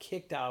yourself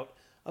kicked out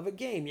of a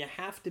game. You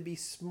have to be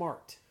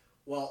smart.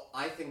 Well,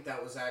 I think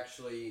that was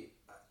actually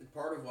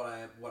part of what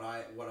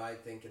I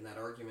think in that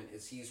argument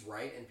is he's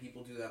right, and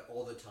people do that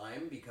all the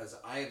time because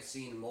I have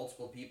seen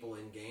multiple people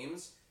in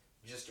games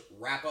just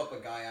wrap up a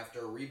guy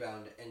after a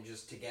rebound and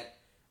just to get.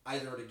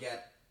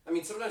 I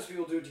mean, sometimes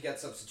people do it to get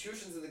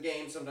substitutions in the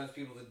game. Sometimes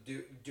people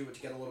do it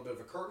to get a little bit of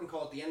a curtain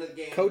call at the end of the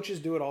game. Coaches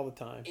do it all the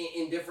time.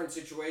 In different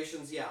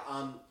situations, yeah.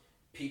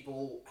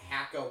 People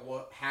hack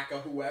a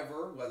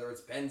whoever, whether it's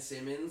Ben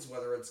Simmons,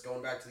 whether it's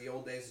going back to the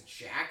old days of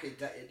Shaq.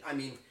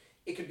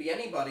 It could be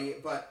anybody.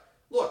 But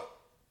look,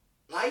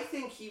 I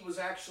think he was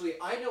actually.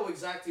 I know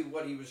exactly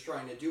what he was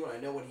trying to do, and I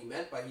know what he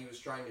meant by he was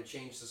trying to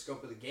change the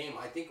scope of the game.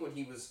 I think what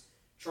he was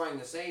trying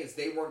to say is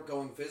they weren't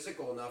going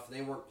physical enough and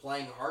they weren't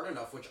playing hard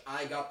enough, which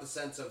I got the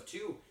sense of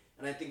too.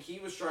 And I think he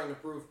was trying to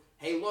prove,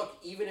 hey, look,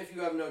 even if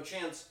you have no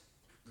chance,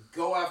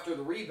 go after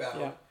the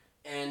rebound. Yeah.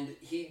 And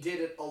he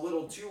did it a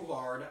little too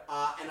hard.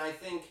 And I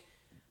think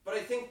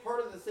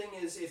part of the thing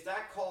is if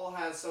that call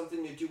has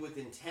something to do with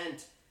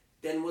intent,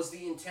 then was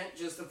the intent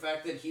just the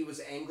fact that he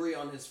was angry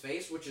on his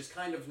face, which is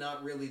kind of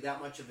not really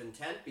that much of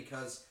intent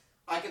because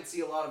I could see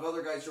a lot of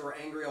other guys who are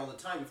angry all the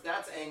time.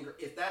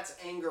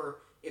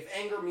 If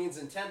anger means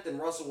intent, then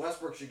Russell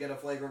Westbrook should get a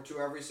flagrant 2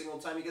 every single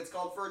time he gets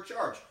called for a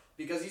charge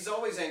because he's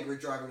always angry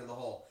driving to the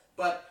hole.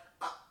 But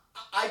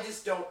I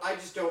just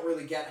don't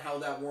really get how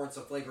that warrants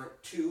a flagrant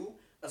 2,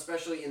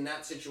 especially in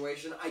that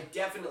situation. I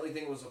definitely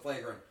think it was a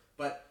flagrant,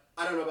 but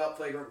I don't know about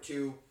flagrant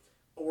 2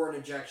 or an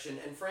ejection.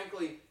 And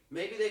frankly,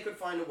 maybe they could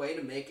find a way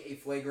to make a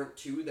flagrant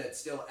 2 that's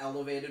still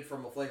elevated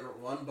from a flagrant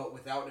 1, but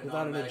without an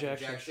automatic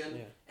ejection,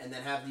 yeah. And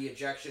then have the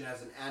ejection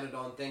as an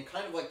added-on thing,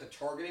 kind of like the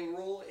targeting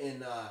rule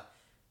in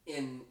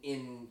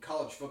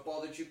college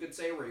football that you could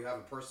say, where you have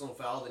a personal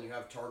foul, then you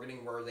have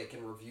targeting where they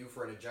can review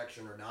for an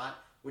ejection or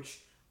not, which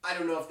I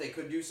don't know if they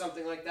could do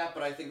something like that,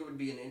 but I think it would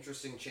be an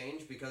interesting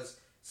change because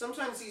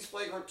sometimes these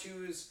flagrant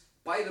 2s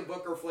by the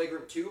book are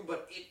flagrant 2,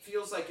 but it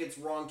feels like it's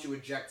wrong to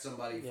eject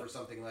somebody for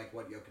something like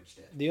what Jokic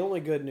did. The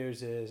only good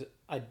news is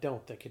I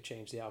don't think it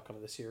changed the outcome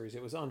of the series.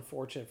 It was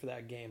unfortunate for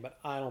that game, but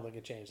I don't think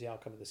it changed the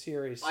outcome of the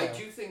series. So. I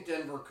do think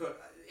Denver could.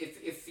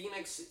 If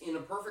Phoenix, in a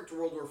perfect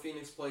world where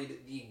Phoenix played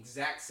the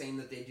exact same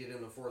that they did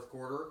in the fourth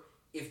quarter,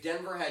 if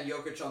Denver had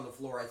Jokic on the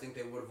floor, I think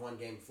they would have won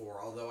Game 4.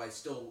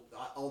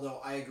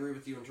 Although I agree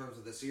with you in terms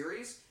of the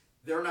series,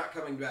 they're not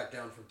coming back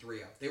down from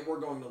 3-0. They were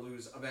going to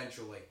lose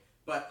eventually.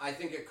 But I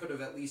think it could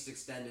have at least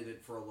extended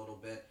it for a little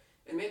bit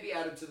and maybe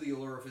added to the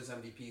allure of his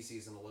MVP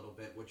season a little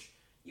bit, which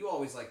you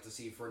always like to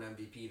see for an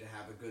MVP to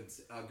have a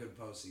good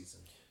postseason.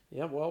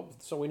 Yeah, well,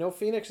 so we know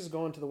Phoenix is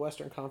going to the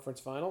Western Conference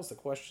Finals. The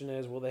question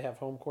is, will they have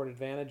home court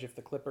advantage if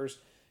the Clippers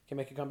can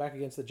make a comeback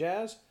against the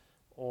Jazz?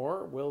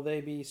 Or will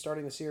they be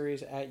starting the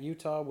series at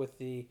Utah with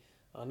the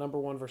number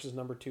 1 versus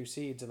number 2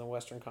 seeds in the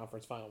Western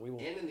Conference Final? And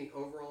in the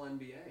overall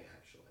NBA,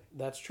 actually.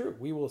 That's true.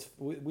 We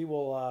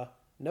will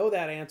know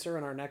that answer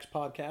in our next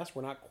podcast.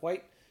 We're not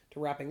quite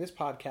to wrapping this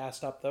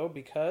podcast up, though,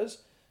 because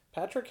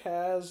Patrick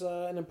has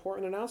an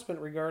important announcement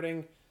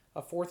regarding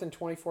a 4th and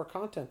 24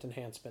 content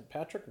enhancement.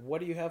 Patrick,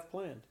 what do you have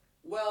planned?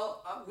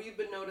 Well, we've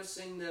been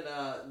noticing that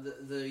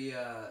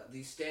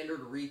the standard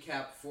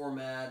recap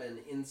format and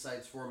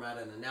insights format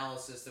and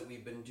analysis that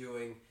we've been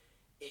doing,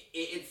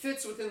 it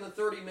fits within the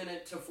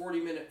 30-minute to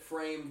 40-minute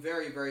frame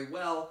very, very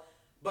well.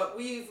 But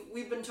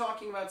we've been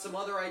talking about some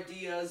other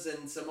ideas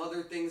and some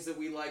other things that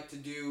we like to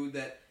do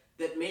that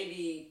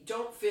maybe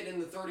don't fit in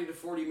the 30 to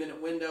 40-minute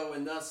window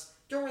and thus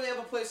don't really have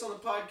a place on the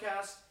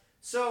podcast.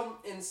 So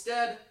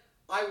instead,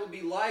 I will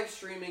be live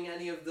streaming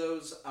any of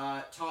those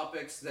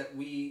topics that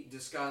we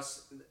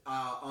discuss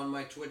on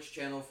my Twitch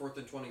channel, 4th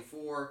and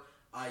 24.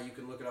 You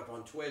can look it up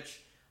on Twitch.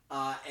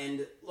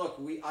 And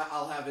look,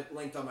 I'll have it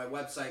linked on my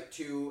website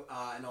too,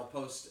 and I'll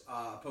post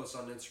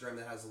on Instagram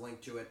that has a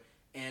link to it.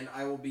 And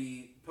I will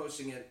be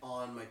posting it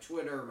on my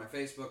Twitter, my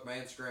Facebook, my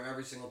Instagram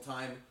every single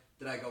time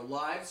that I go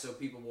live, so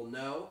people will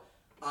know.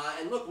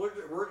 And look,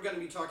 we're going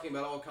to be talking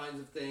about all kinds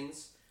of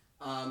things.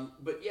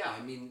 But yeah,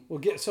 I mean...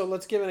 So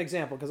let's give an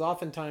example, because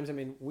oftentimes, I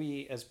mean,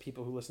 we as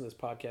people who listen to this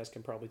podcast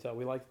can probably tell,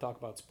 we like to talk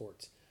about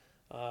sports.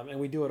 and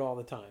we do it all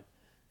the time.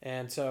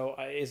 And so,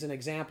 as an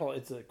example,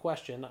 it's a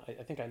question.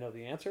 I think I know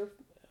the answer.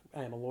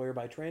 I am a lawyer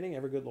by training.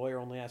 Every good lawyer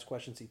only asks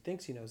questions he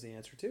thinks he knows the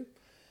answer to.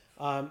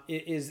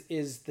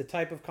 Is the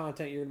type of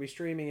content you're going to be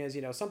streaming is,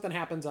 something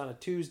happens on a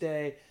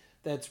Tuesday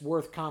that's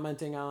worth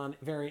commenting on,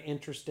 very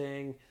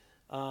interesting,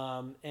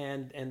 and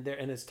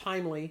is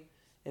timely,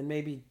 and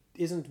maybe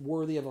isn't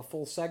worthy of a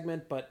full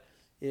segment, but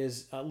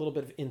is a little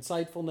bit of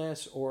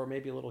insightfulness or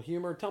maybe a little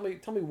humor. Tell me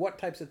what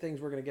types of things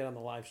we're going to get on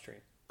the live stream.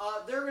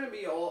 There are going to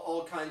be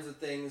all kinds of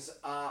things.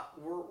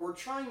 We're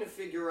trying to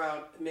figure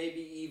out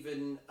maybe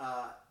even,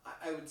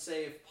 I would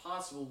say if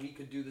possible, we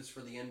could do this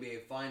for the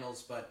NBA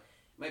Finals, but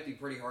it might be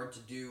pretty hard to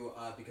do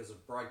because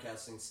of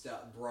broadcasting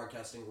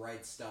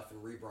rights stuff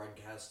and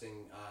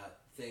rebroadcasting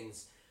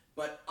things.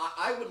 But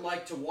I would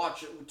like to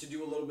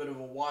do a little bit of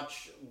a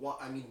watch.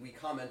 I mean, we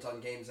comment on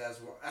games as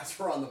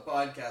we're on the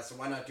podcast, so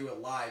why not do it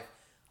live?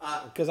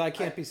 Because I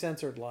can't be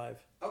censored live.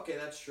 Okay,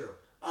 that's true.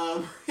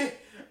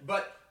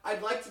 But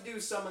I'd like to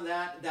do some of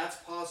that. That's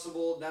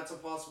possible. That's a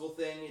possible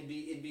thing.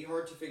 It'd be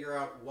hard to figure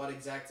out what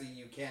exactly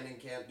you can and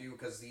can't do,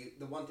 because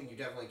the one thing you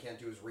definitely can't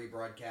do is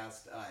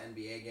rebroadcast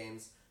NBA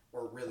games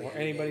or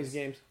anybody's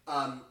games.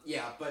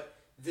 Yeah, but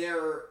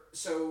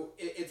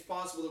it's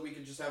possible that we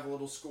could just have a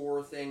little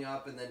score thing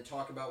up and then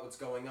talk about what's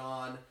going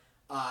on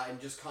and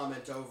just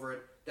comment over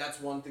it. That's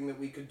one thing that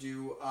we could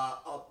do.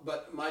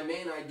 But my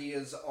main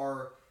ideas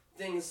are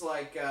things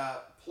like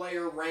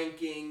player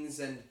rankings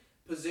and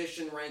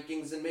position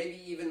rankings, and maybe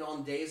even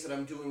on days that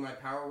I'm doing my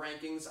power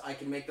rankings, I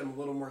can make them a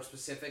little more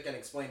specific and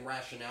explain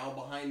rationale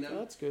behind them. Oh,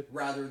 that's good.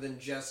 Rather than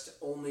just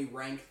only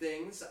rank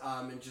things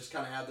and just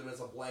kind of have them as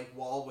a blank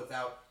wall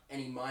without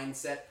any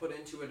mindset put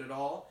into it at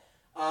all.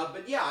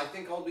 But yeah, I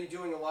think I'll be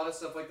doing a lot of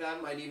stuff like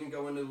that. Might even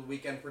go into the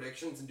weekend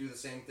predictions and do the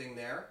same thing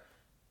there.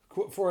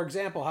 For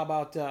example, how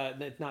about,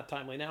 not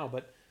timely now,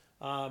 but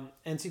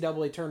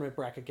NCAA tournament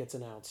bracket gets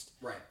announced.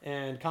 Right.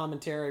 And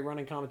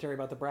running commentary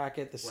about the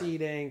bracket, the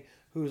seeding,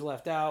 who's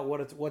left out,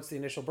 what's the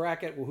initial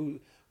bracket,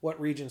 what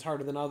region's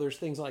harder than others,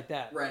 things like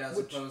that. Right,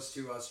 opposed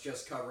to us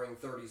just covering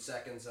 30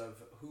 seconds of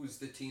who's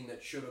the team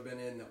that should have been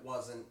in that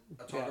wasn't.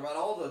 Talk about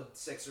all the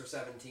 6 or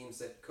 7 teams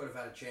that could have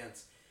had a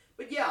chance.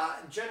 But yeah,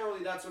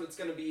 generally that's what it's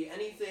going to be.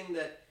 Anything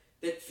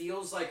that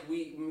feels like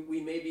we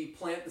maybe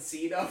plant the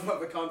seed of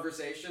a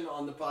conversation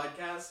on the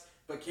podcast,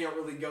 but can't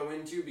really go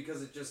into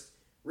because it just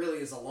really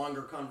is a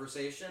longer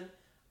conversation,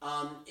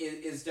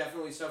 is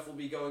definitely stuff we'll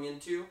be going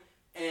into.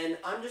 And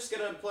I'm just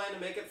going to plan to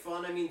make it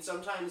fun. I mean,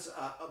 sometimes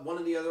one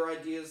of the other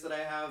ideas that I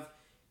have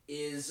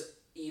is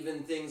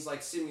even things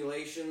like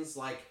simulations.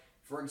 Like,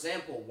 for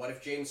example, what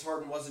if James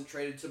Harden wasn't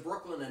traded to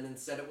Brooklyn and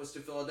instead it was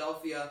to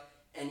Philadelphia,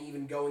 and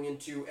even going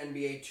into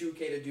NBA 2K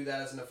to do that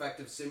as an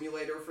effective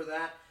simulator for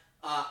that.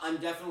 I'm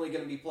definitely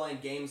going to be playing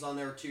games on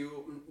there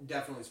too,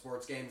 definitely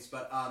sports games,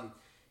 but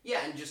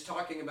yeah, and just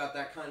talking about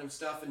that kind of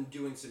stuff and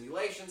doing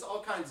simulations,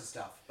 all kinds of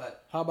stuff.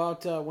 But how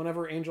about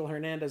whenever Angel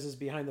Hernandez is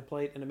behind the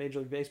plate in a Major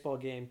League Baseball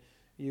game,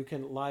 you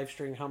can live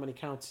stream how many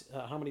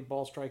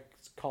ball strike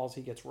calls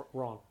he gets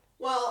wrong?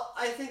 Well,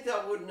 I think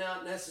that would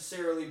not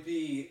necessarily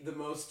be the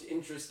most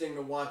interesting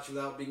to watch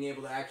without being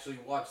able to actually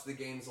watch the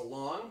games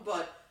along.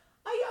 But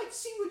I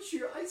see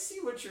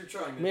what you're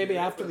trying to do. Maybe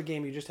after the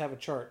game, you just have a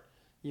chart.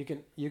 You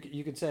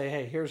can say,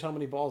 hey, here's how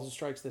many balls and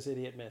strikes this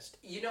idiot missed.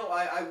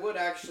 I would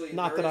actually.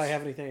 Not that I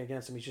have anything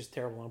against him. He's just a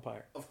terrible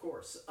umpire. Of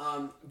course.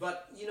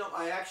 But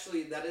I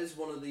actually that is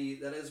one of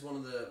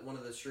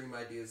the stream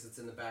ideas that's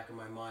in the back of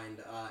my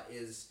mind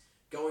is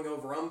going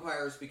over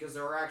umpires, because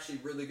there are actually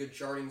really good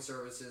charting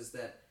services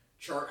that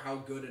chart how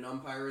good an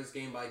umpire is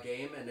game by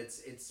game, and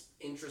it's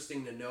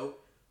interesting to note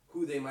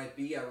who they might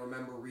be. I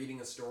remember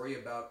reading a story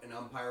about an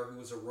umpire who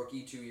was a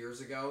rookie 2 years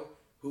ago,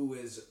 who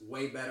is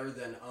way better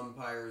than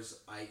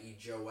umpires, i.e.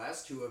 Joe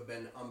West, who have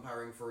been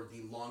umpiring for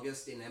the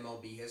longest in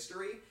MLB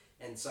history,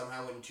 and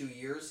somehow in 2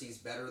 years he's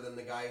better than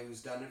the guy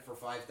who's done it for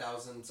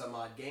 5,000 some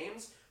odd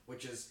games,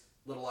 which is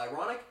a little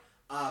ironic.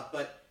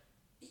 But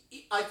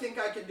I think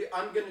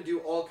I'm going to do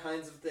all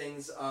kinds of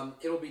things.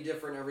 It'll be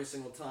different every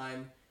single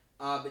time.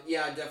 But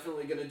yeah,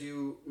 definitely going to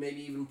do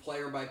maybe even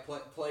player by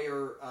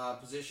player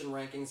position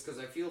rankings, because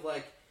I feel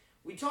like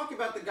we talk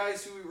about the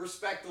guys who we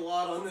respect a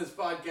lot on this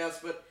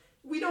podcast, but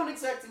we don't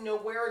exactly know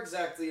where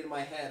exactly in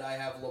my head I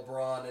have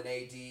LeBron and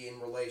AD in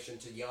relation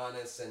to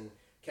Giannis and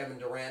Kevin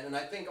Durant. And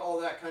I think all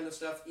that kind of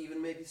stuff,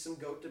 even maybe some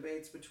GOAT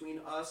debates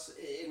between us,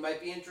 it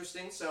might be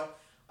interesting. So,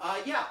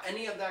 yeah,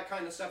 any of that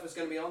kind of stuff is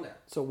going to be on there.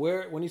 So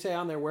when you say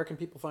on there, where can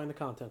people find the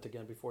content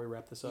again before we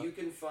wrap this up? You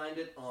can find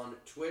it on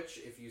Twitch.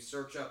 If you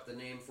search up the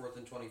name 4th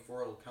and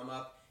 24, it'll come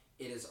up.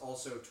 It is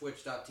also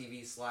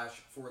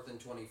twitch.tv/4th and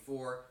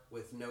 24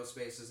 with no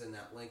spaces in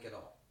that link at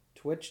all.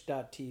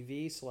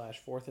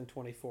 Twitch.tv/4th and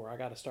 24. I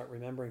got to start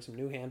remembering some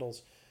new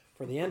handles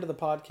for the end of the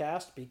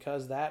podcast,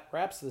 because that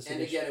wraps this and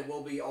edition. Again, it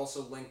will be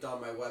also linked on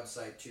my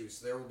website too,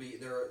 so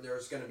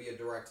there's going to be a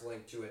direct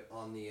link to it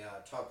on the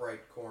top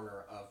right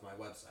corner of my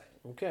website.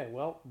 Okay,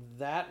 well,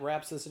 that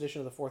wraps this edition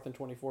of the 4th and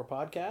 24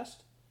 podcast.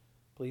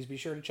 Please be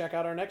sure to check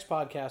out our next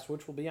podcast,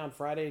 which will be on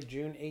Friday,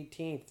 June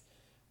 18th,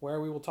 where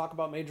we will talk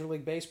about Major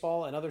League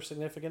Baseball and other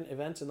significant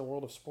events in the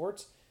world of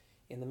sports.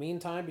 In the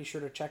meantime, be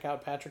sure to check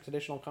out Patrick's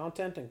additional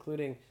content,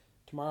 including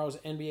tomorrow's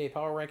NBA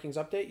Power Rankings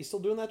update. You still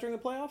doing that during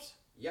the playoffs?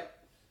 Yep.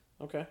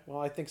 Okay. Well,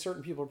 I think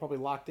certain people are probably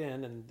locked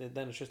in, and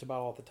then it's just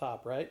about all at the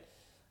top, right?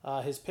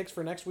 His picks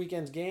for next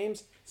weekend's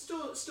games.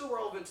 Still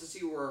relevant to see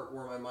where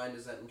my mind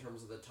is at in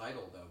terms of the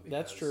title, though.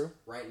 That's true.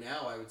 Right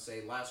now, I would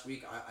say last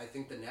week, I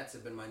think the Nets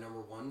have been my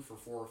number one for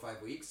 4 or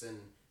 5 weeks, and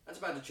that's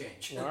about to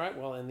change. All right.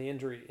 Well, and the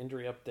injury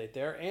update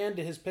there, and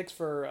his picks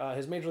for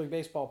his Major League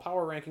Baseball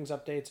Power Rankings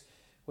updates,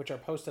 which are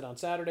posted on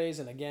Saturdays.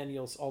 And again,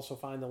 you'll also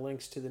find the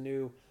links to the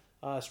new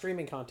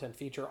streaming content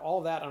feature.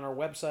 All that on our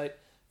website,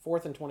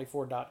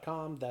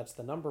 4thand24.com. That's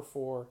the number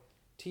 4,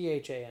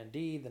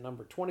 THAND, the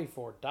number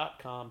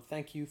 24.com.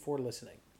 Thank you for listening.